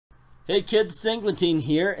Hey kids, Singleton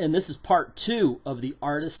here, and this is part 2 of the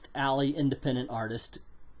Artist Alley Independent Artist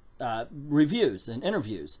reviews and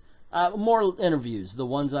interviews. More interviews. The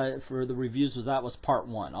ones for the reviews that was part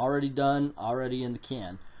 1. Already done, already in the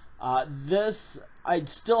can. This, I'd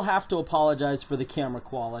still have to apologize for the camera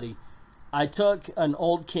quality. I took an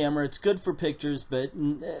old camera. It's good for pictures, but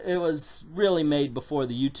it was really made before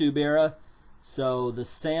the YouTube era. So the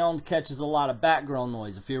sound catches a lot of background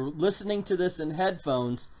noise. If you're listening to this in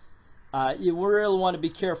headphones, you really want to be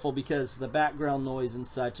careful because the background noise and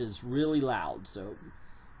such is really loud. So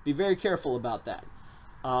be very careful about that.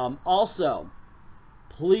 Also,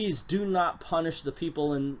 please do not punish the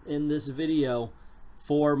people in this video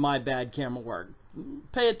for my bad camera work.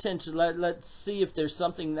 Pay attention. Let's see if there's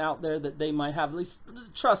something out there that they might have. At least,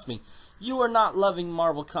 trust me, you are not loving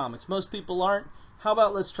Marvel Comics. Most people aren't. How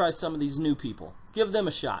about let's try some of these new people? Give them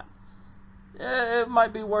a shot. It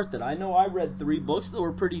might be worth it. I know I read 3 books that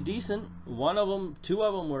were pretty decent. 2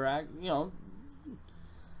 of them were, you know,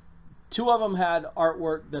 2 of them had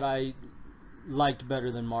artwork that I liked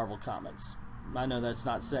better than Marvel Comics. I know that's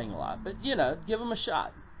not saying a lot, but you know, give them a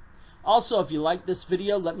shot. Also, if you like this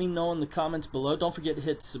video, let me know in the comments below. Don't forget to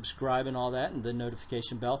hit subscribe and all that, and the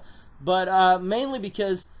notification bell. But mainly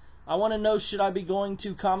because I want to know, should I be going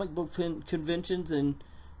to comic book conventions and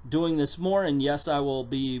doing this more? And yes, I will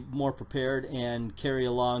be more prepared and carry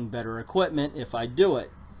along better equipment if I do it.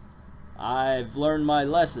 I've learned my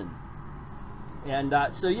lesson. And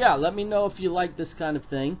so yeah, let me know if you like this kind of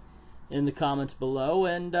thing in the comments below,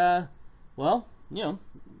 and well, you know,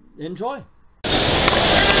 enjoy.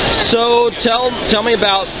 So tell me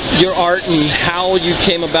about your art and how you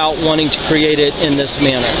came about wanting to create it in this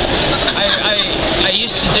manner. I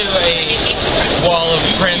used to do a wall of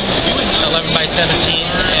prints, 11 by 17,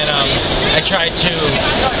 and I tried to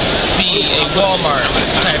be a Walmart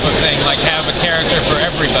type of thing, like have a character for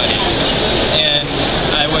everybody. And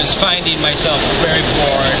I was finding myself very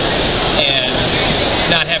bored and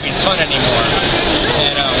not having fun anymore.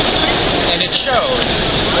 And it showed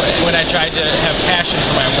when I tried to have passion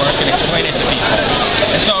for my work and explain it to people.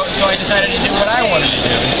 And so I decided to do what I wanted to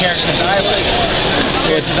do, the characters I like,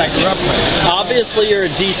 characters I grew up with. Obviously, you're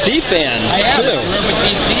a DC fan. I am. I grew up with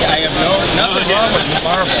DC. I have nothing wrong with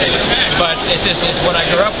Marvel, but it's what I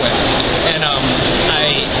grew up with. And I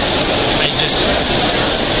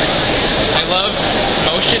love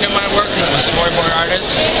motion in my work. I'm a storyboard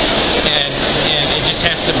artist, and it just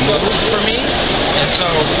has to move for me. And so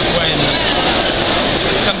when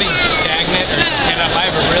something's stagnant or kind of,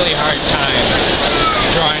 I have a really hard time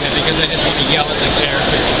drawing it because I just want to yell at the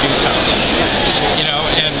character to do something, you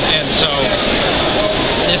know. And so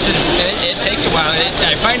it takes a while.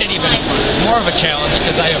 I find it even more of a challenge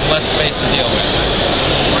because I have less space to deal with.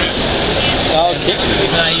 Okay.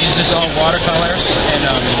 And I use this all watercolor, and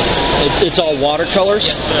it's all watercolors?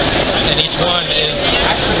 Yes, sir. And each one is,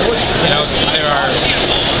 you know,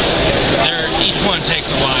 each one takes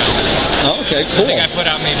a while. Oh, okay, cool. I think I put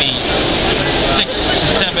out maybe 6,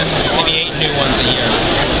 7, maybe 8 new ones a year.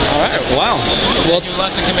 All right, wow. Well, I do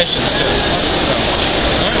lots of commissions too. So.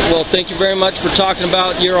 Well, thank you very much for talking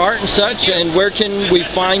about your art and such. And where can we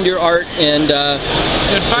find your art? And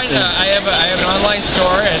you can find I have an online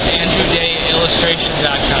store at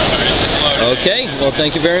andrewdayillustration.com. Okay. Well,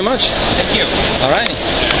 thank you very much. Thank you. All right.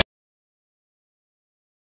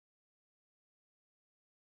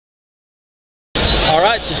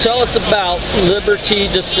 Alright, so tell us about Liberty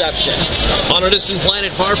Deception. On a distant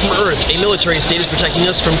planet far from Earth, a military state is protecting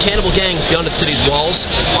us from cannibal gangs beyond its city's walls.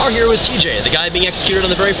 Our hero is TJ, the guy being executed on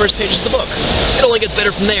the very first pages of the book. It only gets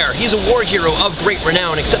better from there. He's a war hero of great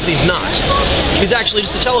renown, except that he's not. He's actually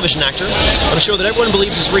just a television actor on a show that everyone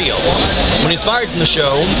believes is real. When he's fired from the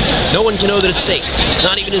show, no one can know that it's fake,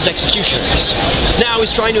 not even his executioners. Now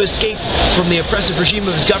he's trying to escape from the oppressive regime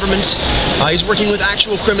of his government. He's working with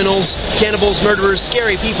actual criminals, cannibals, murderers,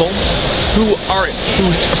 scary people who are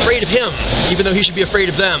afraid of him, even though he should be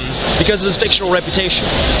afraid of them because of his fictional reputation.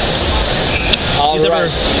 He's never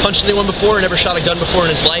punched anyone before, never shot a gun before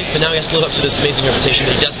in his life, and now he has to live up to this amazing reputation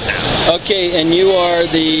that he doesn't have. Okay, and you are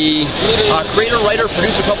the creator, writer,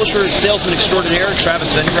 producer, publisher, salesman extraordinaire,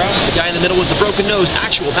 Travis Vengrau, the guy in the middle with the broken nose,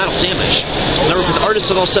 actual battle damage. And I work with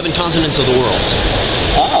artists on all 7 continents of the world.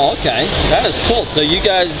 Oh, okay. That is cool. So you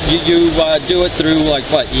guys, you do it through, like,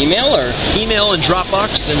 what, email or? Email and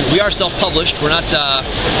Dropbox, and we are self-published. We're not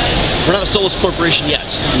We're not a soulless corporation yet.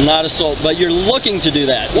 Not a soul, but you're looking to do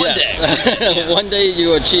that. One day. One day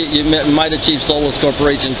you might achieve soulless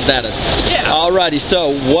corporation status. Yeah. Alrighty, so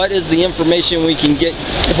what is the information we can get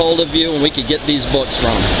hold of you and we can get these books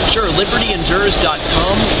from? Sure,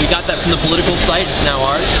 libertyendures.com. We got that from the political site. It's now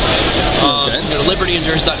ours. Okay. So go to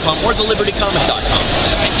libertyendures.com or thelibertycomic.com.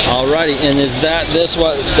 Alrighty, and is that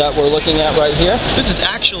that we're looking at right here? This is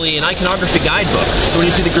actually an iconography guidebook. So when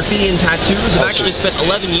you see the graffiti and tattoos, I've actually spent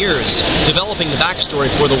 11 years developing the backstory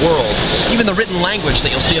for the world. Even the written language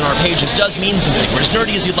that you'll see on our pages does mean something. We're as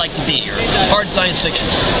nerdy as you'd like to be. Or hard science fiction.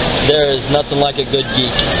 There is nothing like a good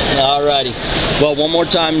geek. Alrighty. Well, one more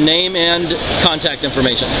time, name and contact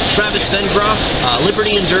information. Travis Vengroff,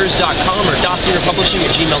 libertyendures.com or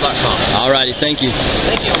dossierpublishing@gmail.com. Alrighty, thank you.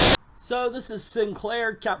 Thank you. So this is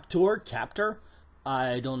Sinclair Captor.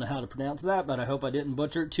 I don't know how to pronounce that, but I hope I didn't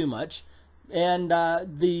butcher it too much. And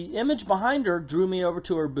the image behind her drew me over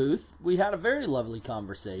to her booth. We had a very lovely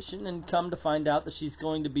conversation, and come to find out that she's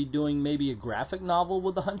going to be doing maybe a graphic novel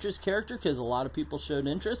with the Huntress character, because a lot of people showed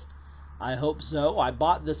interest. I hope so. I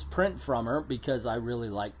bought this print from her because I really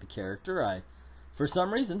like the character. For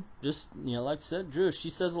some reason, just, like I said, Drew, she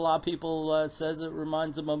says a lot of people says it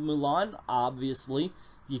reminds them of Mulan. Obviously,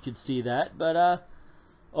 you could see that. But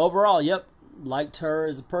overall, yep. Liked her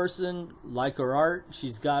as a person, like her art.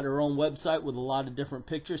 She's got her own website with a lot of different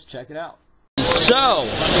pictures. Check it out. So,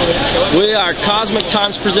 we are Cosmic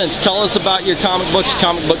Times Presents. Tell us about your comic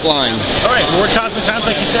book line. Alright, we're Cosmic Times,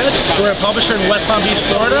 like you said. We're a publisher in West Palm Beach,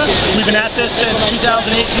 Florida. We've been at this since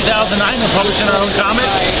 2008, 2009. We're publishing our own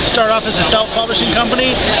comics. Started off as a self-publishing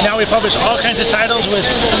company. Now we publish all kinds of titles with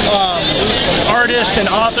artists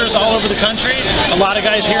and authors all over the country. A lot of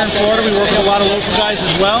guys here in Florida. We work with a lot of local guys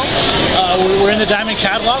as well. We're in the Diamond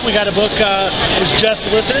catalog. We got a book that was just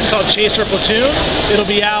solicited called Chaser Platoon. It'll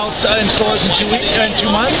be out in stores in 2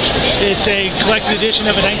 months. It's a collected edition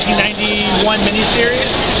of a 1991 miniseries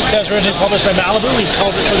that was originally published by Malibu. We've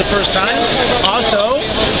called it for the first time. Also,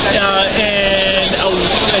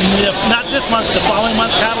 not this month, but the following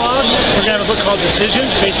month's catalog, we're going to have a book called Decisions,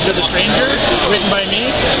 Faces of the Stranger, written by me.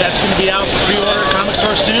 That's going to be out for pre-order at Comic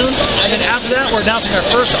Store soon. And then after that, we're announcing our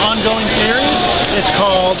first ongoing series. It's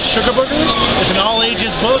called Sugar Boogers. It's an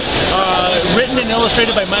all-ages book, written and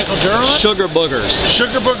illustrated by Michael Duran. Sugar Boogers.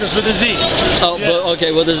 Sugar Boogers with a Z. Oh, yeah.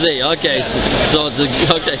 Okay, with a Z. Okay. Yeah. So it's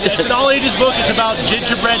okay. It's an all-ages book. It's about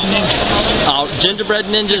gingerbread ninjas. Gingerbread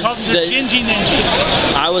ninjas. We call them the Gingy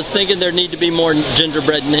Ninjas. I was thinking there need to be more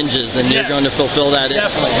gingerbread ninjas, and you're going to fulfill that.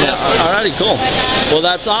 Definitely. Alrighty, cool. Well,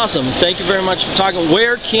 that's awesome. Thank you very much for talking.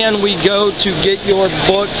 Where can we go to get your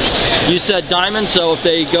books? You said Diamond, so if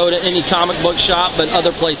they go to any comic book shop, but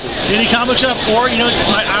other places. Any comic shop, or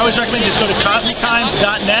I always recommend just go to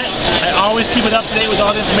cosmictimes.net. I always keep it up to date with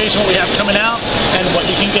all the information what we have coming out and what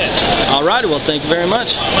you can get. Alrighty, well, thank you very much.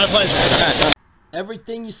 My pleasure. Right.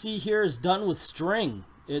 Everything you see here is done with string.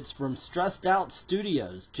 It's from Stressed Out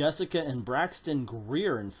Studios, Jessica and Braxton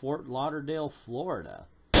Greer in Fort Lauderdale, Florida.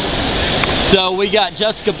 So we got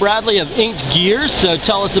Jessica Bradley of Inked Gears. So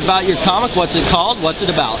tell us about your comic. What's it called? What's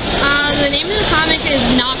it about? The name of the comic is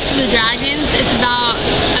Nox the Dragons. It's about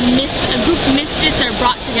a group of misfits that are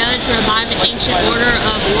brought together to revive an ancient order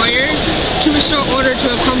of warriors to restore order to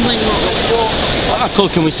a crumbling world. Ah,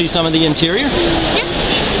 cool. Can we see some of the interior?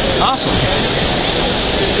 Yeah. Awesome.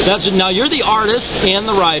 Now you're the artist and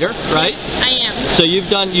the writer, right? I am. So you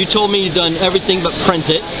told me you've done everything but print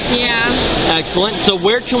it. Yeah. Excellent. So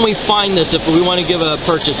where can we find this if we want to give a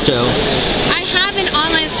purchase to? I have an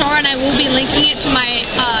online store and I will be linking it to my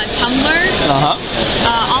Tumblr.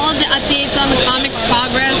 All of the updates on the comic's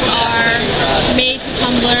progress are made to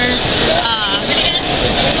Tumblr.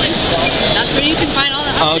 That's where you can find all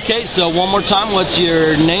the updates. Okay, so one more time, what's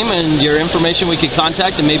your name and your information we could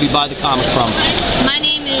contact and maybe buy the comic from? My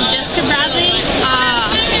name is Jessica Bradley.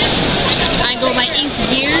 I go by Inked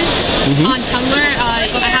Gears on Tumblr.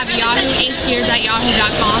 I have Yahoo,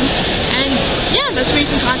 inkedgears@yahoo.com. And yeah, that's where you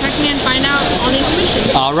can contact me and find out all the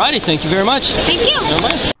information. Alrighty, thank you very much. Thank you.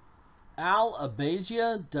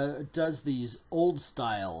 Abbazia does these old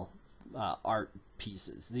style art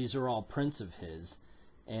pieces. These are all prints of his.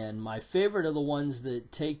 And my favorite are the ones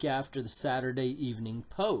that take after the Saturday Evening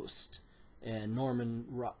Post. And Norman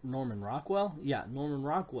Rockwell? Yeah, Norman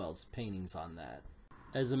Rockwell's paintings on that.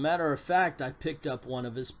 As a matter of fact, I picked up one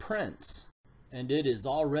of his prints. And it is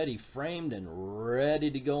already framed and ready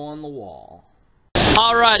to go on the wall.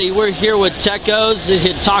 Alrighty, we're here with Techos to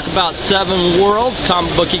talk about 7 Worlds,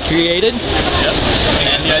 comic book he created. Yes,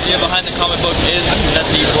 and the idea behind the comic book is that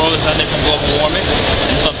the world is ending from global warming,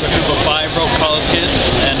 and so up to a group of 5 broke college kids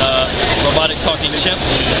and robotic talking chimp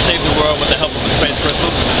to save the world with the help of a space crystal.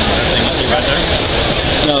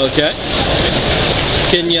 Okay.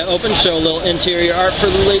 Can you open, show a little interior art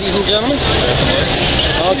for the ladies and gentlemen?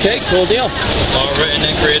 Okay, cool deal. All written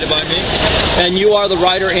and created by me. And you are the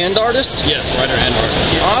writer and artist? Yes, writer and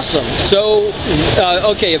artist. Awesome. So,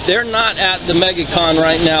 okay, if they're not at the Megacon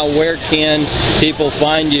right now, where can people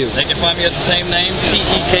find you? They can find me at the same name,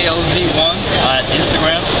 TEKOZ1 on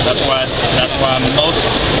Instagram. That's why I'm most.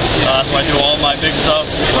 That's why I do all my big stuff.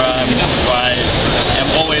 Where I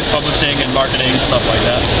am always publishing and marketing and stuff like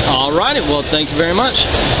that. All righty. Well, thank you very much.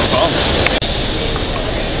 No problem.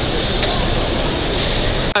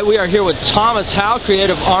 We are here with Thomas Howe,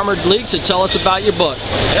 creator of Armored League, so tell us about your book.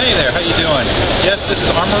 Hey there, how you doing? Yes, this is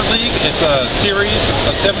Armored League. It's a series,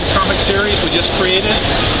 a 7-comic series we just created,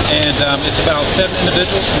 and it's about 7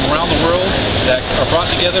 individuals from around the world that are brought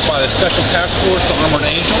together by the Special Task Force of Armored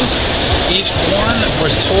Angels. Each one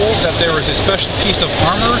was told that there was a special piece of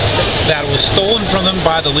armor that was stolen from them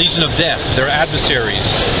by the Legion of Death, their adversaries.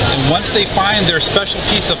 And once they find their special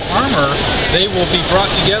piece of armor, they will be brought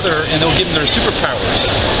together and they'll give them their superpowers.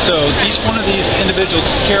 So each one of these individual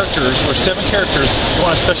characters, or 7 characters, go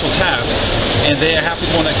on a special task, and they have to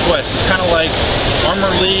go on that quest. It's kind of like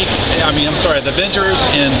Armored League, the Avengers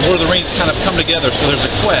and Lord of the Rings kind of come together, so there's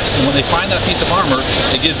a quest, and when they find that piece of armor,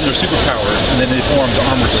 it gives them their superpowers, and then they form the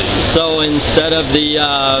Armored League. So instead of the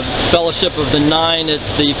Fellowship of the 9, it's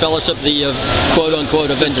the Fellowship of the quote-unquote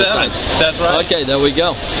Avengers types. That's right. Okay, there we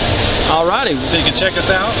go. All righty. So you can check us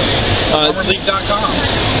out,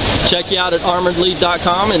 armoredleague.com. Check you out at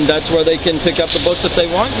armoredleague.com, and that's where they can pick up the books if they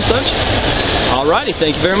want and such. All righty.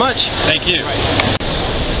 Thank you very much. Thank you.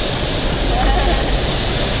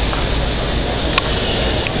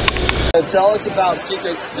 Tell us about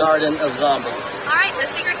Secret Garden of Zombies. Alright, the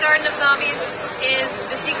Secret Garden of Zombies is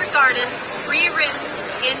the Secret Garden rewritten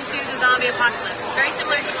into the zombie apocalypse. Very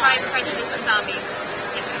similar to Pride and Prejudice of Zombies.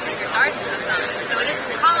 It's the Secret Garden of Zombies. So it is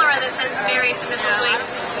cholera that says very significantly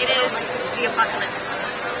it is the apocalypse.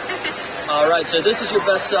 Alright, so this is your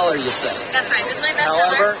bestseller, you say? That's right, this is my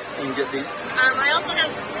bestseller. However, you can get these. I also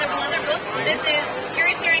have several other books. This is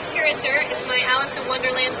Curiouser and Curiouser. It's my Alice in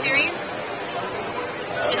Wonderland series.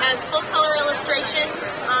 It has full-color illustration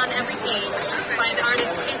on every page by the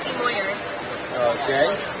artist Casey Moyer. Okay.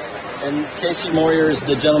 And Casey Moyer is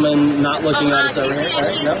the gentleman not looking at us over here,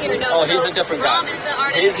 right? No? Oh, he's a different guy. Rob is the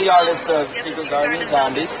artist. He's the artist of Secret Garden of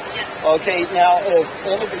Zombies. Yes. Okay, now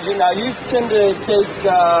you tend to take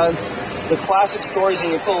the classic stories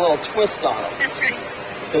and you put a little twist on them. That's right.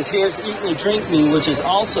 Because here's Eat Me, Drink Me, which is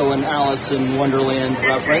also an Alice in Wonderland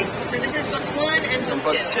That's reference. right. So this is book 1 and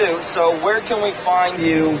book 2. So where can we find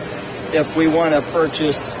you if we want to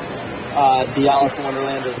purchase the Alice in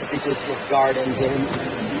Wonderland or the Secret Gardens?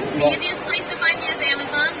 The easiest place to find me is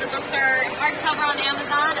Amazon. The books are hardcover on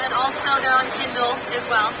Amazon, and also they're on Kindle as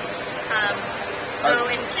well. So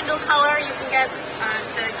in Kindle color, you can get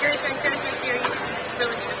the Curiouser and Curiouser series. It's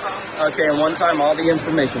really beautiful. Okay, and one time all the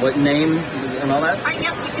information, what name and all that?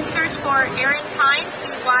 Yes, you can search for Erin Pine,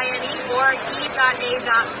 C-Y-N-E, or E.A.Cyne is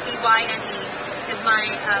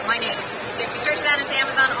my name. So if you search that into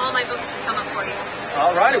Amazon, all my books will come up for you.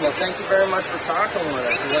 All righty, well, thank you very much for talking with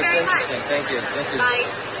us. Thank you very much. Thank you.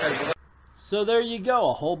 Bye. So there you go,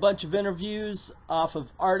 a whole bunch of interviews off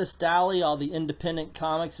of Artist Alley, all the independent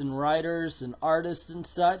comics and writers and artists and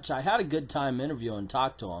such. I had a good time interviewing and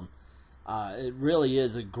talk to them. It really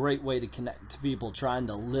is a great way to connect to people trying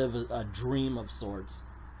to live a dream of sorts.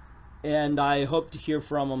 And I hope to hear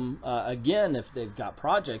from them again if they've got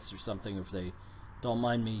projects or something, if they don't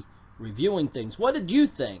mind me reviewing things. What did you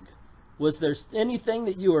think? Was there anything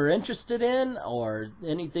that you were interested in, or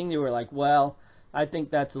anything that you were like, well, I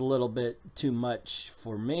think that's a little bit too much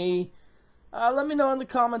for me? Let me know in the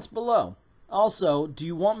comments below. Also, do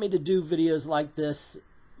you want me to do videos like this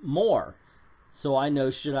more? So I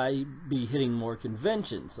know, should I be hitting more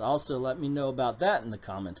conventions? Also, let me know about that in the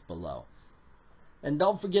comments below. And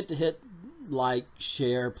don't forget to hit like,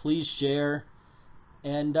 share, please share.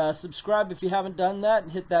 And subscribe if you haven't done that,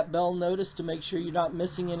 and hit that bell notice to make sure you're not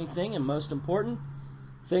missing anything. And most important,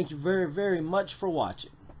 thank you very, very much for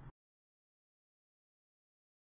watching.